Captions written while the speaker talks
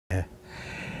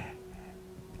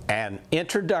An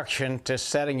introduction to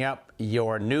setting up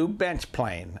your new bench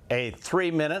plane, a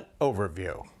 3-minute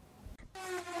overview.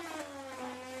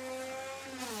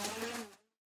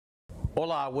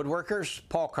 Hola woodworkers,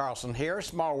 Paul Carlson here,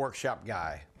 small workshop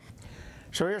guy.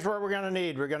 So here's what we're going to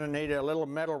need. We're going to need a little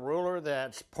metal ruler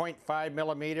that's 0.5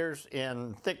 millimeters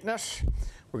in thickness.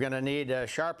 We're going to need a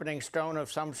sharpening stone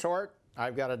of some sort.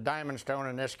 I've got a diamond stone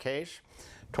in this case.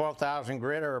 12,000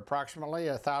 grit, or approximately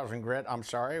 1,000 grit, I'm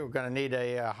sorry. We're going to need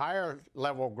a higher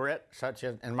level grit, such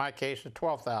as, in my case, a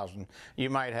 12,000. You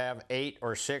might have 8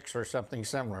 or 6 or something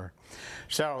similar.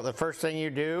 So the first thing you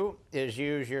do is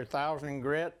use your 1,000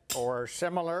 grit or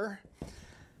similar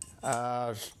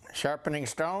sharpening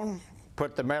stone,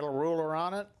 put the metal ruler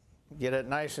on it, get it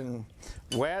nice and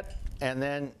wet, and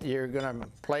then you're going to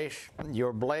place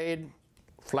your blade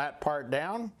flat part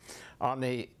down on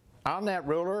that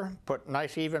ruler. Put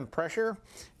nice even pressure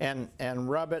and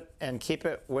rub it and keep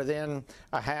it within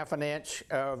a ½ inch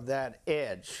of that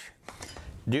edge.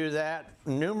 Do that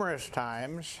numerous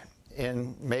times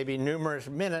in maybe numerous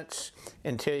minutes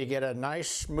until you get a nice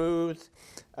smooth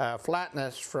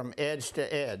flatness from edge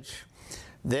to edge.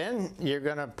 Then you're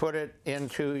going to put it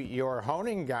into your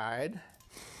honing guide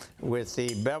with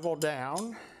the bevel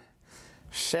down.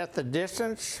 Set the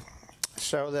distance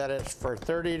so that it's for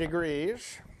 30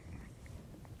 degrees.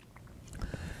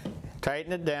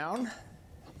 Tighten it down,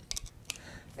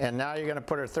 and now you're going to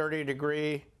put a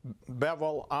 30-degree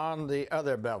bevel on the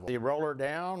other bevel. You roll her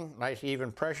down, nice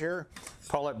even pressure,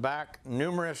 pull it back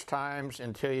numerous times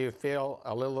until you feel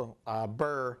a little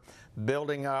burr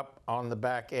building up on the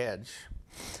back edge.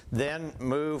 Then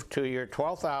move to your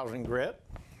 12,000 grit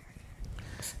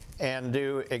and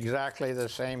do exactly the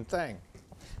same thing.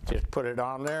 Just put it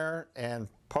on there and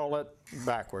pull it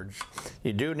backwards.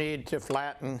 You do need to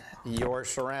flatten your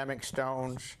ceramic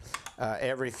stones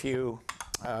every few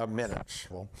minutes.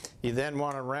 You then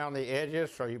want to round the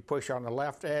edges, so you push on the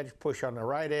left edge, push on the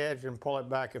right edge, and pull it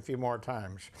back a few more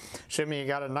times. Assuming you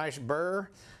got a nice burr,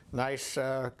 nice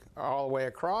all the way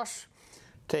across,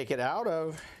 take it out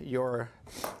of your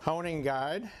honing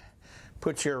guide,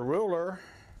 put your ruler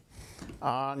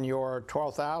on your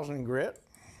 12,000 grit,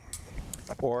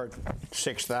 or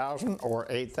 6,000 or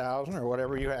 8,000 or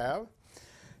whatever you have.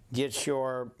 Get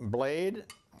your blade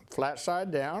flat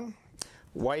side down,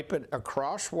 wipe it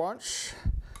across once,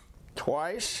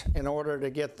 twice in order to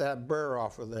get that burr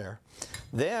off of there.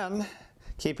 Then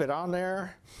keep it on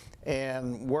there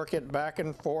and work it back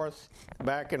and forth,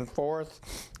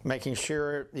 making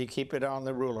sure you keep it on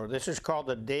the ruler. This is called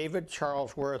the David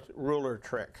Charlesworth ruler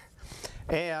trick.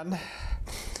 And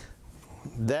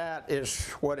that is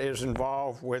what is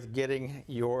involved with getting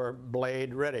your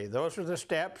blade ready. Those are the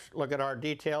steps. Look at our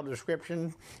detailed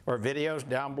description or videos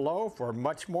down below for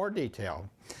much more detail.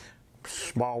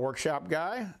 Small workshop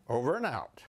guy, over and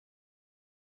out.